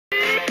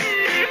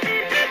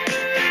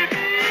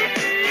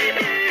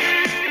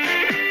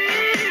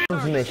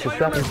meisjes,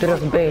 welkom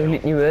terug bij een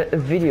nieuwe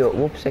video.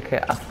 Wops, ik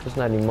ga even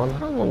naar die man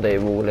gaan, want hij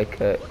wil ik...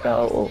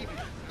 ja, oh,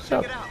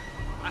 zo.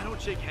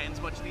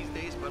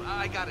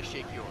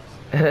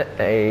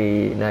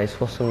 Hey, nice,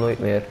 was hem nooit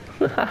meer.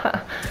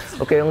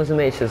 Oké, jongens en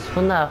meisjes,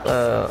 vandaag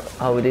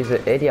gaan we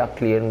deze area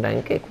clearen,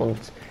 denk ik. Want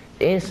het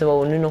enige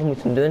wat we nu nog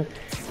moeten doen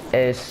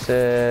is...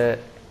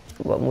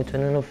 wat moeten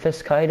we nu nog?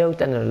 Fisk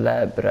hideout en een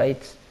lab,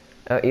 right?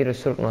 Hier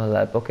is er ook nog een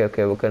lab.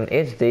 Oké, we kunnen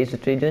eerst deze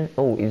twee doen.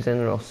 Oh, hier zijn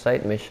er nog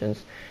side missions.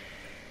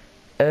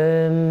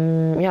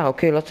 Ja,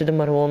 oké, laten we dan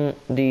maar gewoon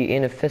die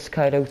ene Fisk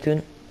hideout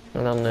doen.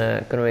 En dan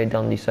kunnen wij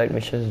dan die side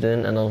missions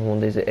doen en dan gewoon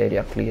deze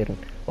area clearen.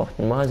 Wacht,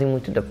 normaal gezien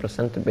moeten de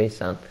procenten erbij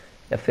staan.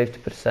 Ja, 50%,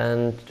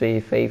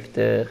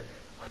 52,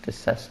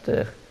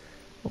 68.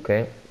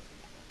 Oké.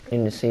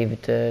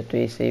 71,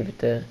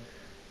 72,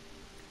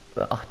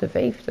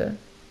 58.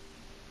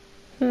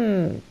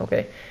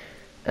 Oké.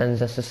 En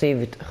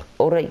 76.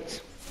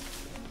 Alright.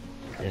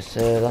 Dus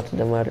laten we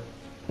dan maar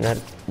naar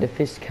de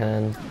vis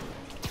gaan.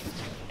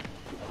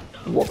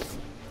 Wat?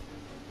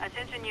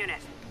 Attention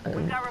unit.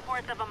 We've got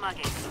reports of a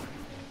mugging.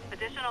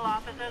 Additional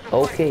officers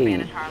reporting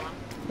Spanish Harlem.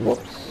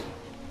 Whoops.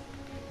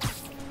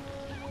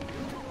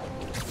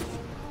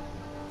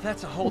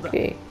 That's a hold up.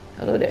 Okay.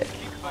 Hello there.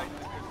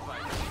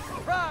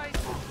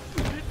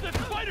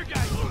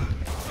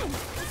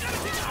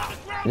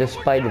 De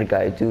Spider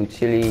Guy, dude.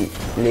 Jullie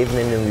leven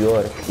in New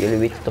York. Jullie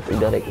weten toch wie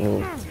dat ik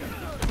noem.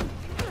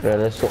 Ja,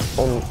 dat is zo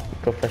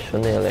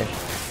onprofessioneel, hè.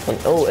 Van,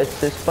 oh, het is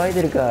de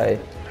Spider Guy.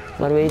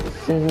 Maar weet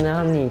zijn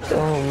naam niet.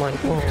 Oh my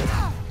god.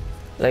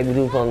 Ik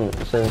bedoel van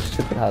zijn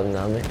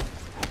superheldennaam, hè.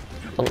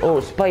 Van,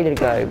 oh, Spider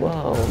Guy,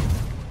 wow.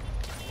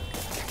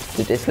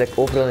 Dit is like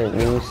overal in het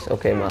nieuws.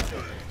 Oké, maar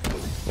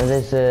dat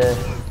is,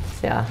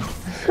 ja.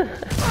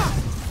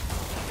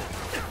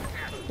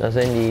 Dan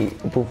zijn die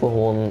boeven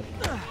gewoon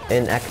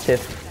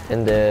inactive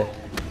in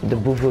de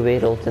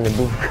boevenwereld, in de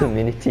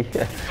boevencommunity.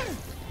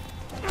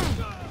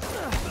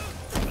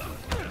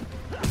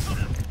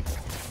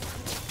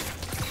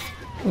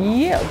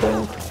 Ja,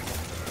 dan.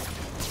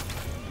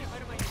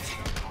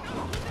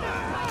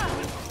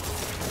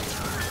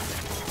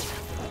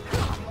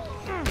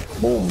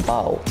 Boom,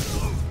 bouw.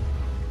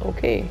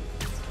 Oké.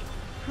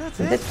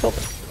 Dit is op.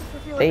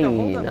 Hey,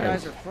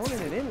 nice.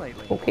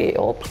 Oké,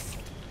 op.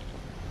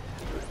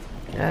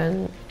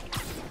 En...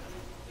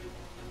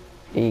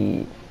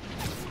 Hey.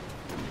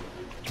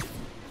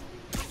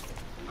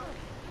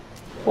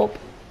 Hop.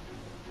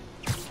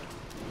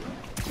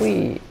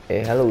 Oei.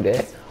 Hey, hallo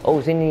daar.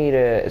 Oh, zijn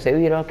we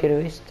hier al een keer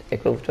geweest?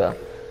 Ik geloof het wel.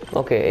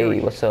 Oké, hey,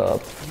 what's up?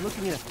 I'm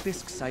looking at a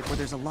Fisk site where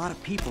there's a lot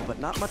of people, but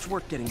not much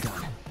work getting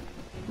done.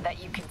 That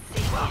you can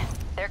see.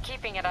 They're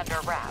keeping it under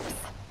wraps.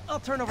 I'll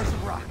turn over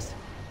some rocks.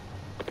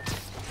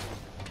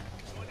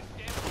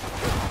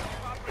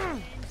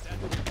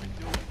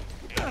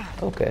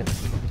 Oké.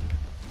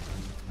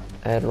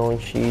 Air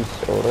launches,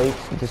 alright.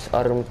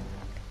 Disarm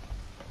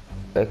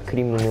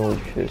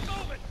crimineeltjes.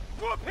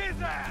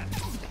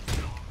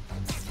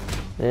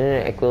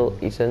 Nee, ik wil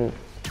iets in.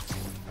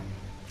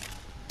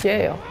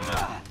 Ja.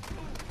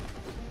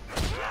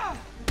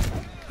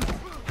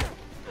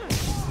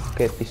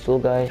 Oké, pistool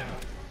guy.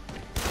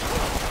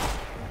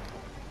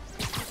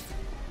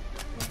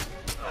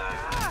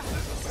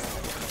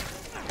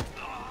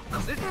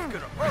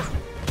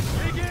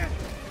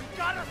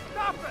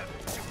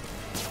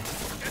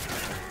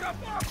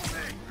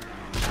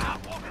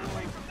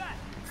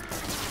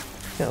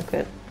 Ja,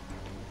 oké.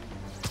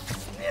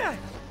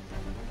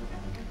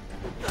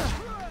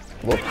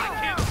 Wat?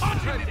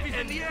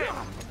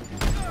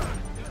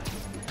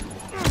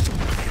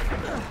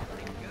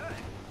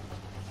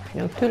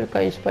 Ja, natuurlijk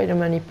kan je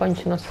Spider-Man niet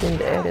punchen als hij in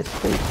de air is.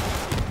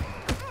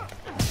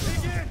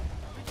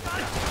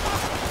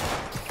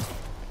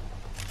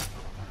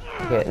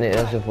 Oké, nee,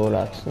 dat is de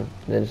voorlaatste.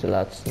 Dit is de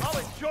laatste.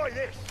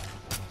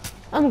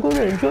 I'm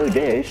gonna enjoy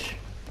this.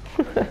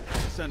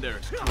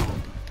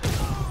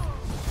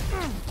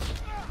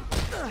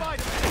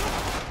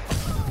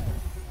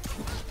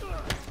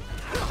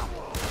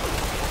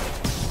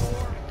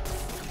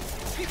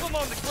 Keep him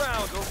on the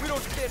ground or we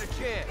don't stand a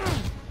chance.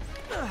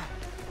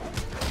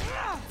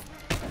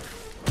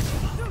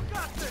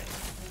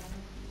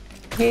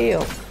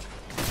 Yeah.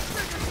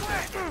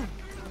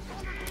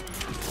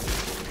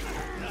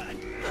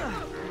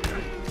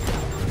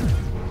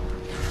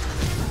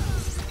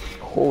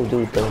 Oh,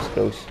 dude, that was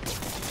close.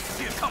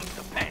 Here comes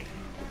the pain.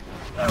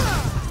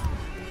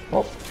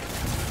 Oh.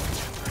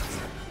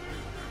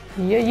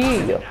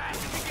 Yeah.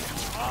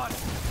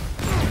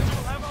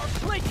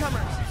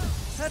 Latecomers!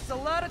 That's a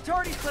lot of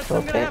tardy slips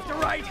I'm gonna have to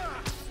write.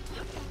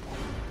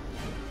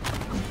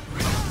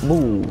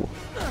 Boo.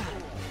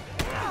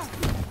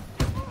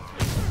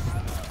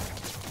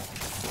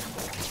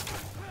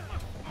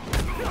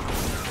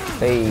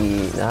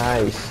 Hey,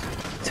 nice.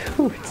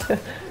 Dude.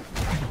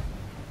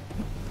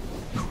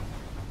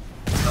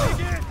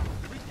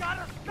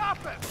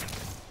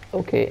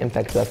 Okay,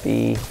 impact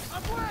weapon.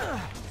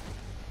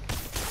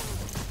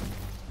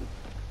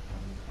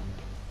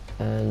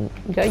 And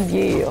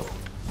yeah.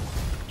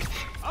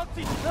 I'll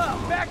teach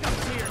you. Back up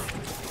here.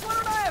 What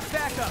did I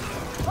backup.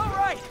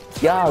 All right.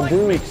 Ja,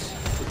 dudes.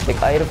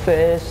 Kijk, Iron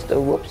Fist,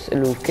 whoops,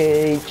 Luke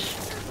Cage.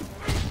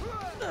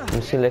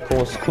 Misschien lekker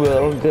gewoon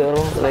Squirrel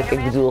Girl, like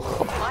ik bedoel.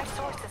 My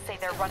sources say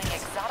they're running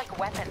exotic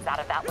weapons out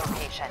of that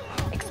location.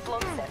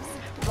 Explosives,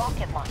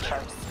 rocket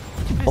launchers.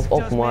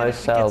 Of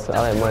myself,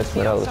 Miles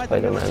Morales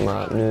Spider-Man,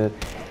 maar nu,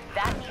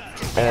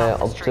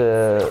 op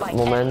het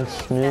moment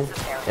nu,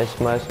 is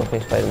Miles nog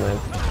geen Spider-Man.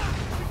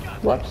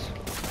 Wat?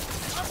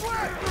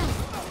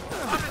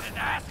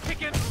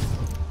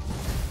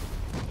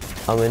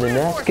 I'm in an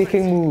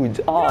ass-kicking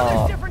mood.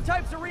 Ah. Different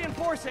types of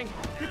reinforcing.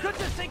 You could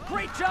just say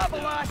great job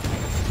a lot.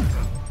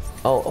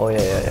 Oh ja.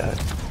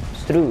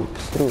 It's true.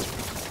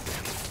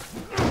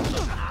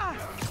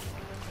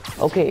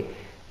 Oké,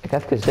 ik ga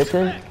even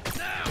zitten.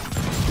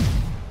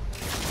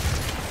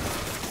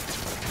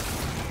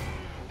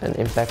 En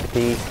impact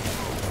die.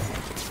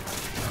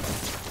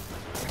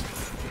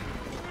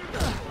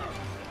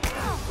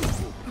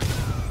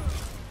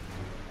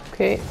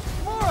 Oké.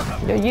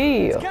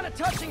 Yeah. It's kind of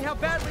touching how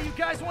badly you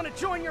guys want to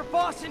join your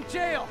boss in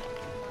jail.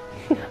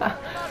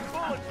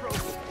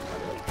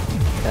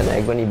 Ja, nee,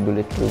 ik ben niet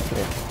bulletproof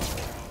meer.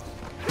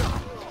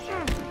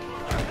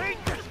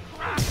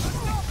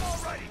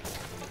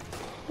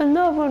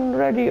 Another one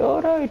ready,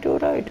 alright.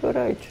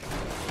 Oké,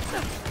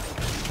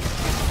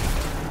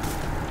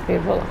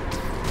 voilà.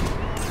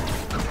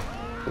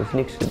 Hoeft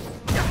niks te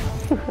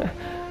doen.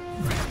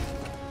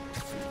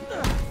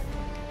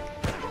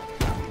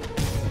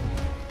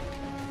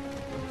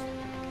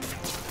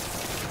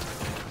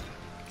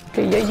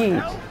 Oké,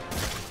 jij.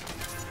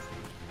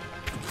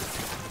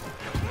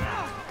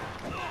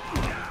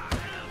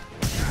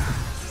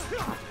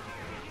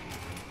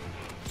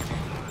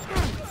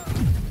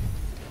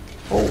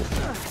 Oh.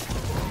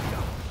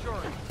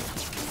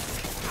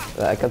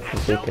 Ja, ik heb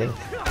verzekering.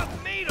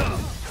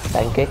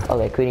 Denk ik.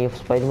 Allee, ik weet niet of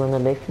Spider-Man er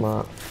ligt,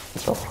 maar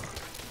toch.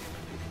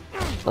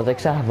 Want ik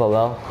zeg van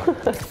wel.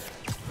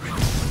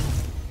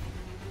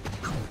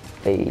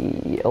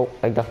 Hey, oh,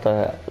 ik dacht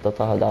dat dat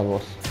gedaan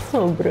was.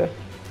 Oh, bruh.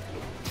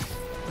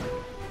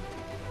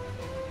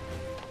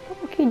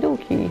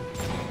 Okidoki.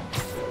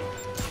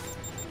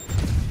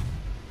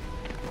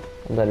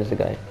 Daar is de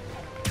guy.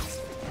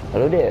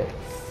 Hallo there.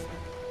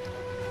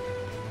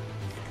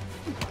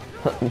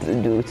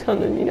 Dude, ga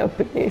er niet naar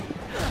beneden.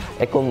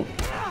 Ik kom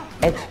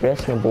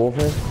expres naar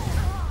boven.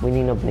 Moet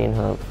niet naar beneden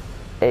gaan.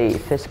 Hey,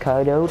 fisk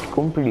hideout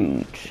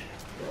complete.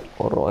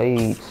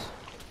 Alright.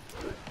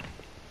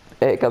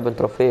 Hey, ik heb een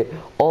trofee.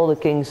 All the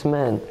King's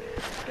Men.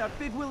 Got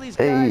Big Willie's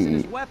guys and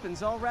his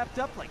weapons all wrapped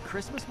up like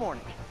Christmas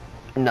morning.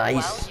 Well,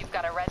 Nice. you've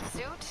got a red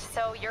suit,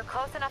 so you're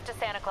close enough to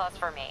Santa Claus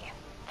for me.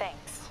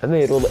 Thanks. Hebben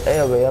we rode?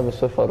 Ja, we hebben een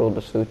soort van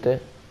rode suit, hè.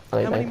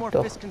 Allee, How many denk more ik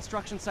toch. Fisk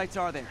construction sites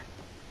are there?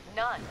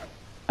 None.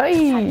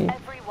 Hey.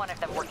 Every one of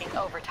them working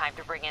overtime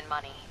to bring in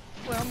money.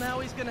 Well, now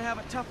he's gonna have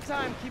a tough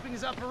time keeping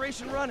his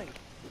operation running,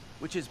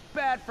 which is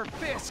bad for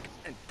Fisk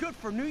and good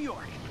for New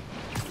York.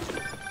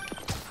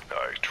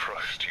 I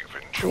trust you've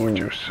enjoyed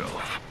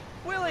yourself.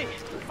 Willie,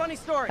 funny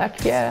story.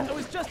 Heck yeah. I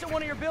was just at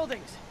one of your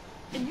buildings,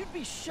 and you'd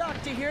be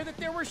shocked to hear that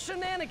there were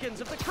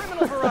shenanigans of the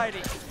criminal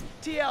variety.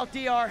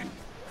 TLDR,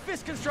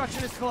 Fisk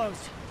construction is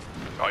closed.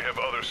 I have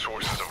other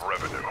sources of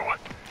revenue,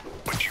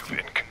 but you've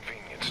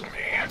inconvenienced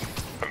me,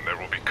 and there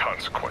will be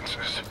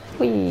consequences.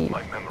 Wee.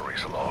 My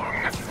memory's long.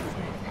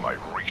 My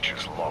reach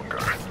is longer.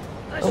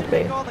 I should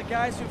Okay. make all the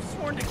guys who've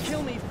sworn to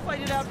kill me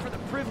fight it out for the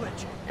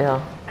privilege. Ja,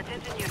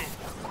 Attention unit.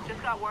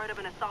 Just got word of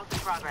an assault in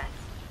progress.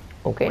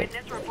 oké.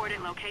 Witness reported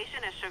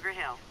location as Sugar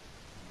Hill.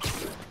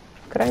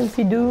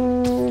 Kruimpje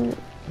doen.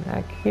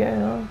 Heck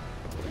ja.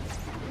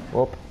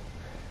 Hop.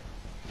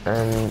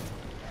 En...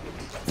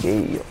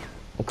 jee.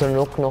 We kunnen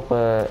ook nog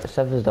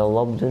zelfs dat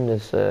lab doen,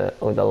 dus...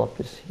 oh, dat lab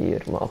is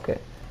hier, maar oké.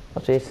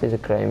 Laten we eerst deze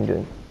crime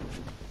doen.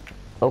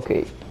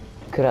 Oké,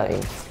 crime.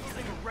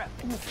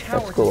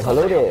 Let's go,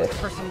 hello there.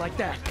 Person like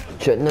that.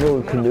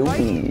 General Wanna fight?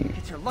 Kenobi.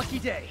 It's your lucky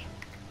day.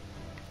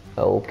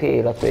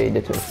 Oké, laten we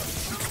dit doen.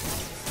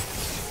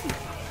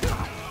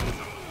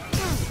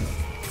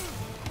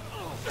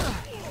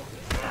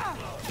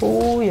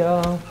 Oh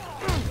ja.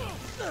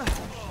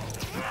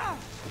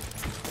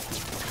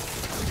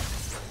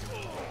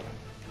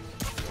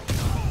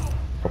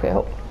 Oké,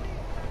 hop.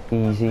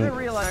 Easy. The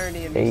real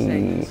irony in these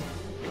Hey. things.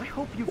 I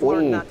hope you've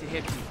learned not to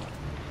hit people.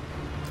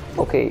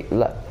 Oké,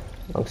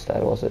 langs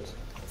daar was het.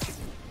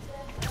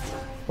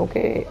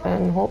 Oké,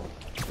 en hop.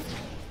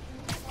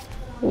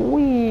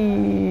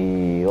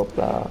 Wee,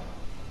 hopla.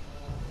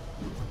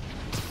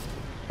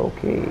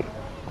 Oké,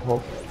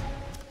 hop.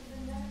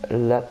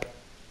 Lap,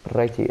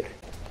 right hier.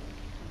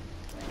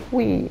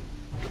 Wee.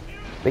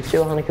 Weet je,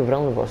 we gaan een keer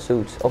veranderen van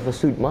suits. Of een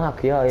suit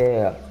maken,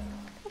 ja.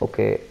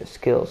 Oké,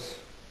 skills.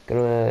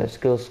 Kunnen we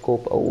skills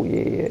kopen? Oh,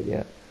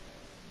 ja.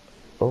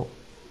 Oh,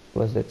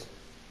 wat is dit?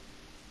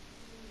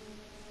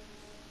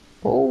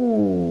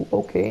 Oh,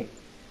 oké.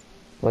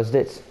 Wat is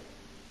dit?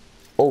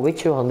 Oh,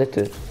 weet je, we gaan dit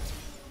doen.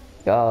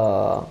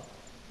 Ja,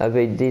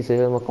 hebben we deze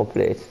helemaal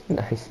compleet.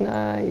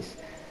 Nice.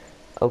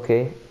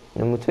 Oké,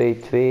 dan moeten wij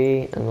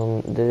 2 en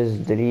dan dit is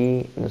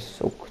 3 en dat is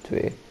ook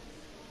 2.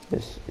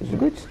 is het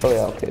goed? Oh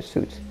ja, oké, is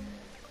goed.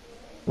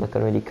 Dan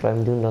kunnen we die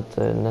crime doen dat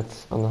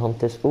net aan de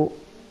hand is. Oh,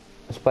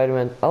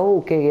 Spider-Man.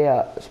 Oh, kijk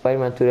ja,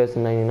 Spider-Man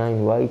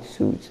 2099 white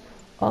suit.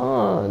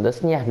 Ah, dat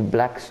is niet echt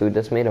black suit,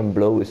 dat is meer een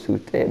blauwe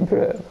suit, hè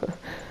bro.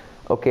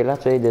 Oké,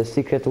 laten wij de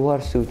Secret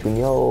War suit doen.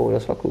 Yo,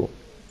 dat is wel cool.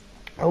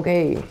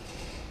 Oké.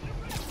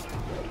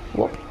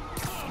 Wat?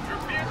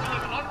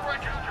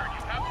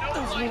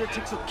 Those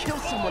lunatics will kill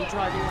someone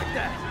driving like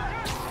that.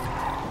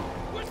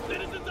 We're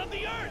citizens of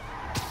the earth!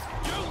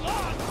 You're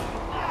lost!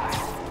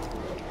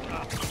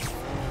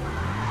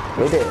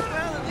 Yo there.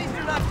 Well, at least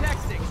you're not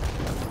texting.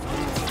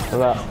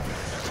 Wel.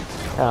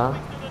 Ja.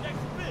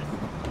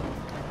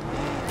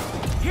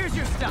 Here's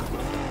your stuff.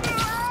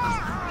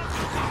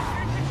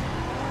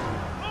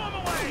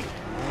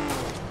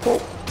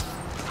 Oh.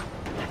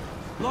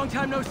 Long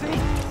time no see.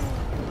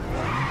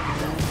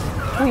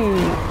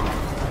 Oei.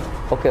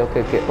 Oké,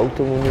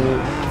 auto moet nu.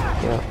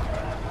 Ja.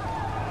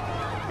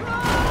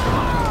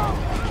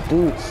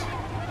 Dude.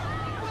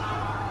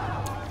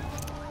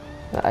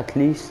 Ja, at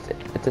least,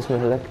 het is me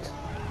gelukt.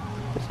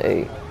 Dus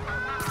hey.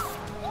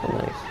 So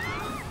nice.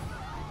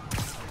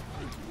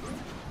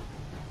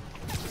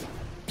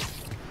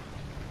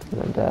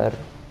 En daar.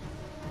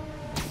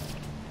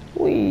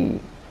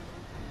 Oei.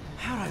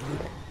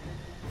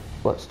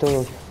 What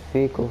stolen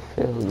vehicle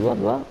failed? What?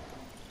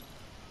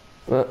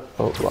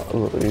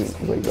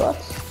 Wait, what?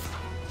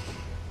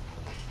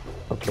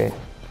 Oké.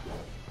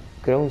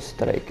 Ground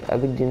strike.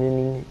 Heb ik die nu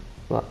niet?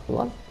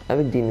 Wat? Heb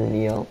ik die nu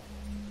niet al?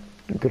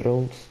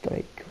 Ground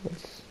strike. Wat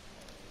is...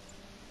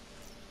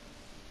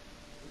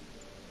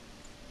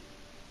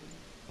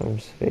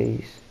 Arms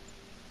race.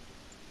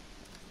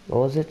 Wat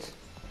was het?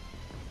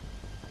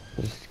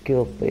 The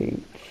skill page.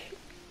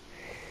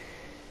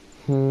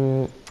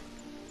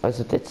 Is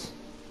het dit?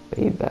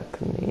 Payback?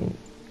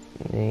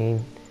 Nee.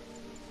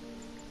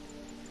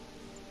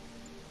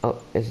 Oh,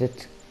 is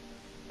het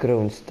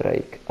Crown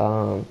Strike?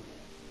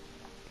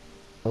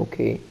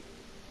 Oké.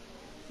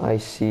 I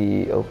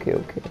see. Oké.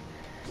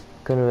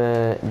 Kunnen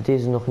we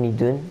deze nog niet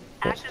doen?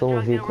 Dat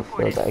stomme vehicle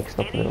failed. Ik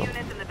snap het wel.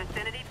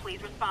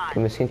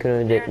 Okay, misschien kunnen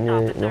we dit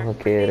nu nog een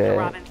keer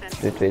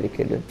de tweede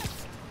keer doen.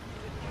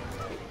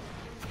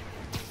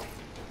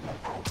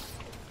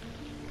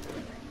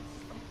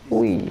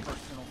 Oei.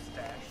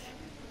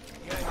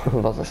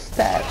 Wat een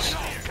stash.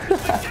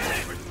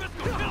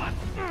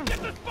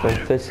 Van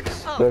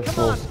Fisk's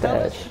personal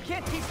stash. You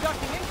can't keep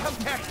ducking income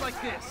tax like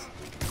this.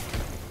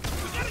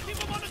 We gotta keep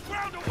them on the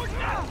ground or we're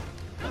down!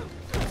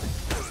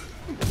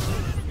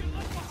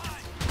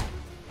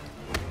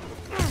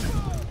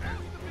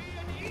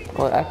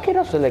 Oh, elke keer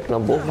als we lekker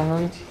naar boven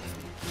gaan,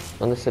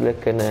 dan is er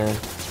lekker een... I'm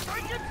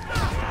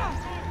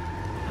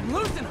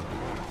losing him.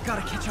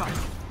 Gotta catch up.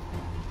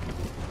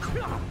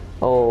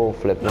 Oh,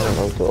 flip naar een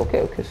auto.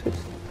 Oké, is goed.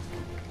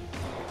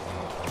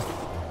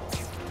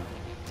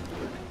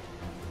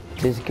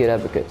 Deze keer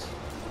heb ik het.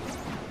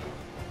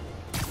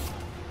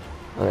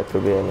 Allee,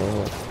 probeer het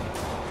nog.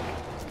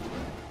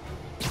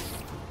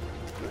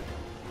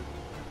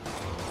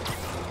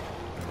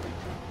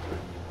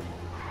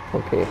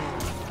 Oké.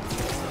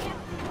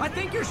 I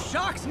think your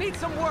shocks need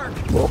some work.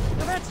 Oh.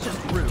 Now that's just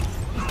rude.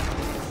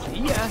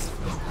 Yes.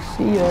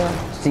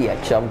 See ya,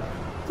 chump.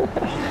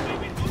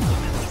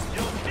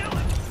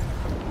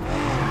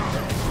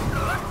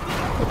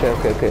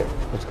 Okay.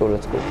 Let's go.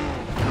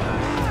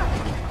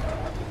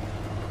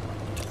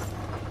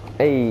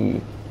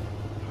 Hey.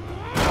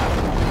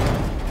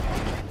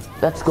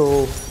 Let's go.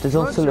 Het is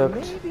ons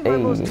gelukt.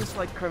 Hey.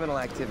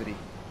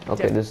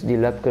 Oké, dus die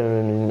lab kunnen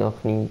we nu nog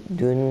niet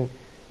doen.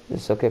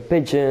 Dus oké,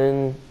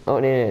 pigeon. Oh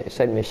nee,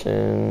 side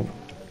mission.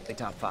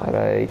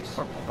 Alright.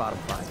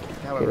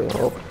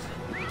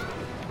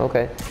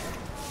 Oké.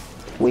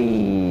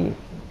 Wee.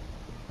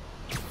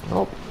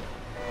 Hop.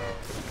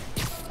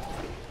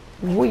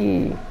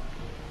 Wee.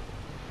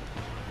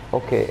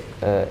 Oké,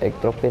 ik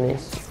drop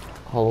ineens.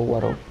 Hallo,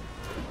 waarom?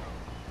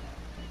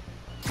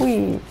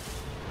 Wee.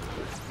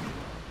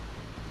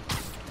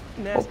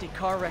 Nasty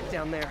car wreck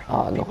down there.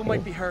 People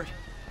might be hurt.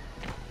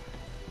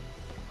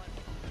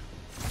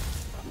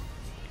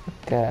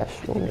 Cash.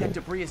 I think that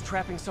debris is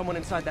trapping someone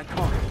inside that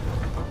car.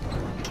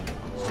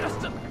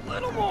 Just a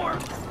little more.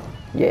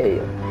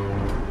 Yeah.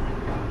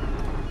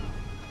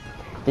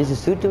 Deze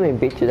suit doet mij een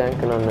beetje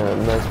denken aan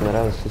Miles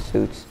Morales'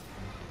 suit.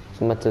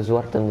 Zo met de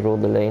zwarte en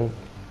rode lijn.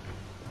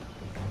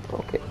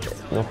 Oké,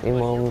 nog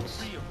iemand.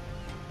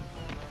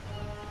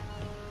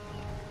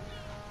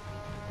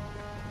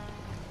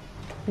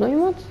 Nog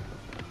iemand?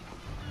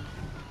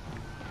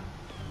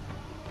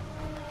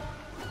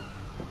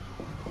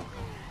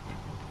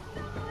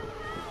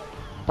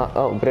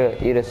 Oh bro,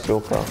 hier is er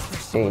ook al.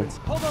 Eén.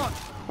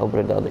 Oh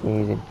bro, dat had ik niet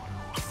gezien.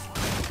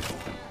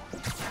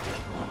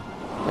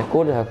 Ik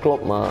hoorde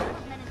geklopt, maar...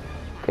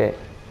 Oké.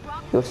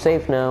 You're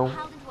safe now.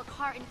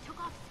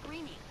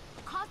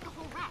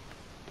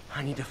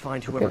 I need to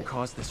find whoever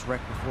caused this wreck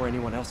before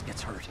anyone else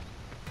gets hurt.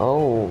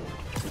 Oh.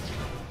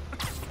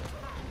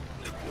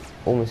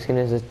 Oh, misschien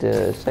is het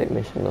de side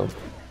mission dan.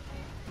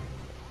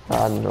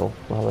 I don't know.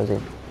 We gaan we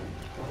zien.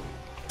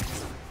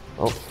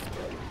 Oh.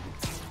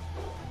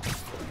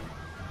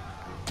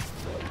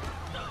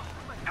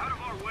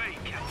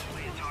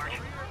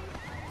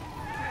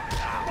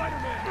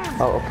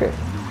 Oh, oké.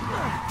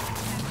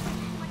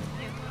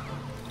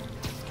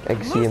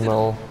 Ik zie hem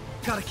al.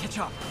 Gotta catch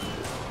up.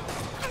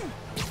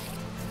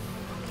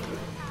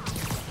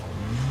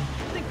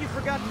 I think you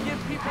forgot to give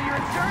people your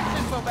insurance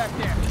info back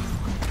there.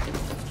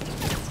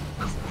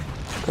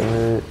 Kunnen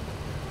we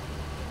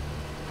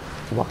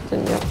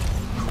wachten, ja.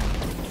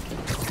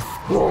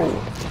 Wow.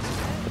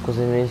 Ik was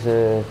ineens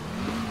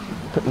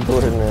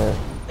door een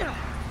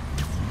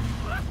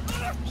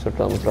soort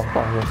van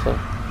vrachtwagen of zo.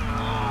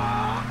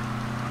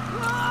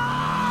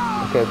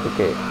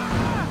 Oké.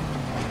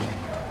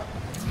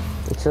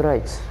 It's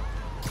alright.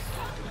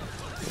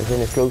 We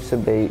zijn closer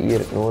bij hier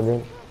het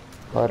noorden.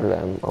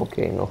 Haarlem.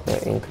 Oké, nog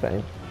één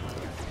crime.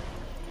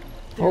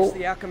 There's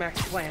the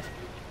Alchemax plant.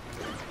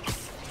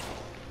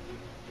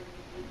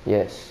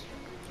 Yes.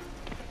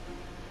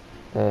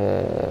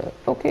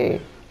 Oké.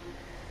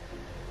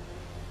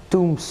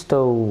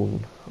 Tombstone.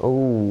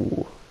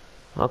 Oh.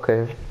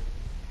 Oké.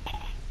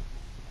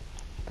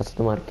 Laten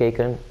we maar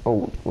kijken.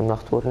 Oh, het moet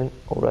nacht worden.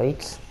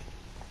 Alright.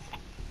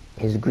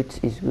 Is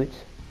goed.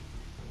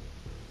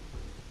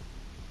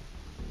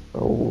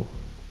 Oh. Een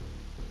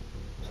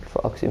soort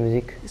van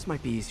actiemuziek. This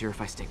might be easier if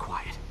I stay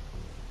quiet.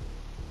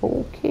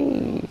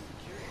 Oké.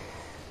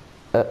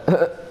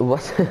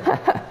 Wat?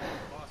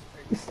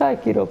 Sta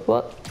ik hierop,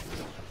 wat?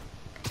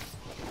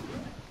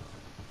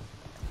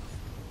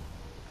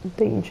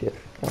 Danger.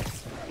 Ja.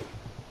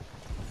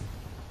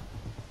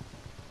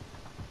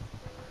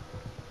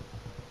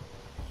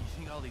 You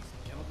think all these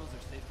chemicals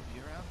are safe to be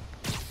around?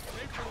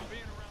 Safe from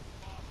being around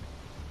the boss.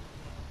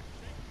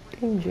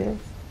 Danger.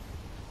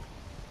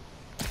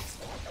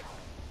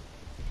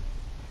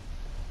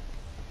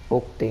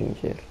 Ook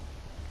danger.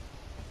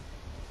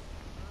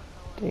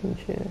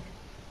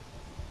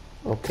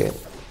 Oké.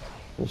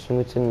 Dus we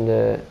moeten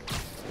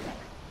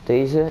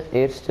deze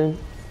eerst doen.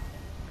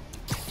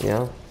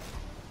 Ja.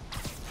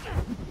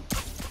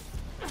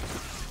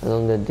 En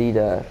dan die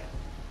daar.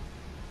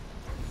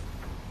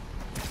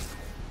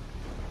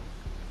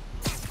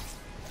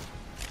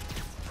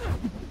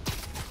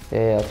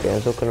 Ja, oké.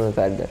 En zo kunnen we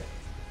verder.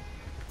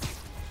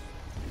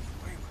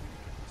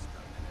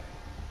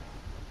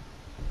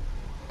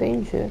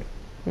 Danger.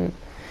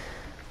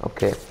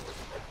 Oké.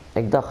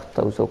 Ik dacht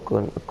dat we zo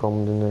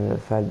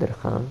konden verder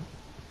gaan.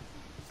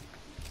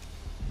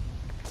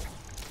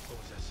 What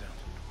was that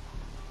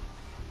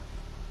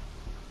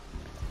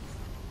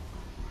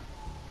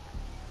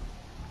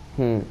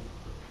sound?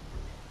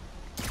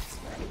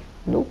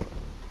 Nope.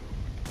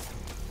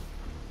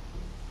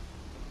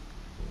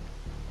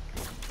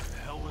 What the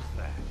hell was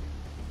that?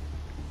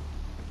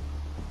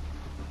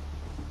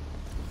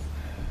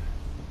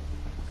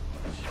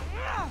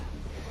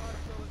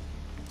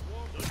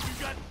 Look, you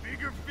got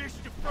bigger fish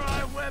to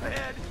fry,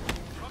 webhead.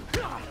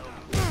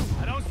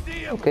 I don't see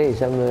him. Oké,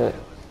 ze hebben me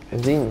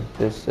gezien,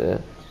 dus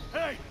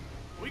Hey,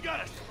 we got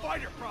a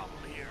spider problem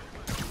here.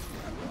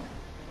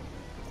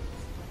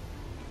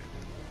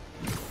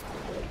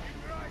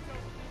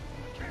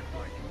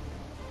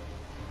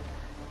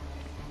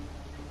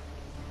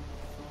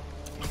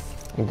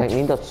 ik denk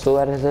niet dat het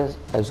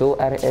zo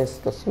erg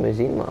is dat ze me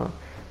zien, maar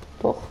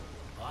toch.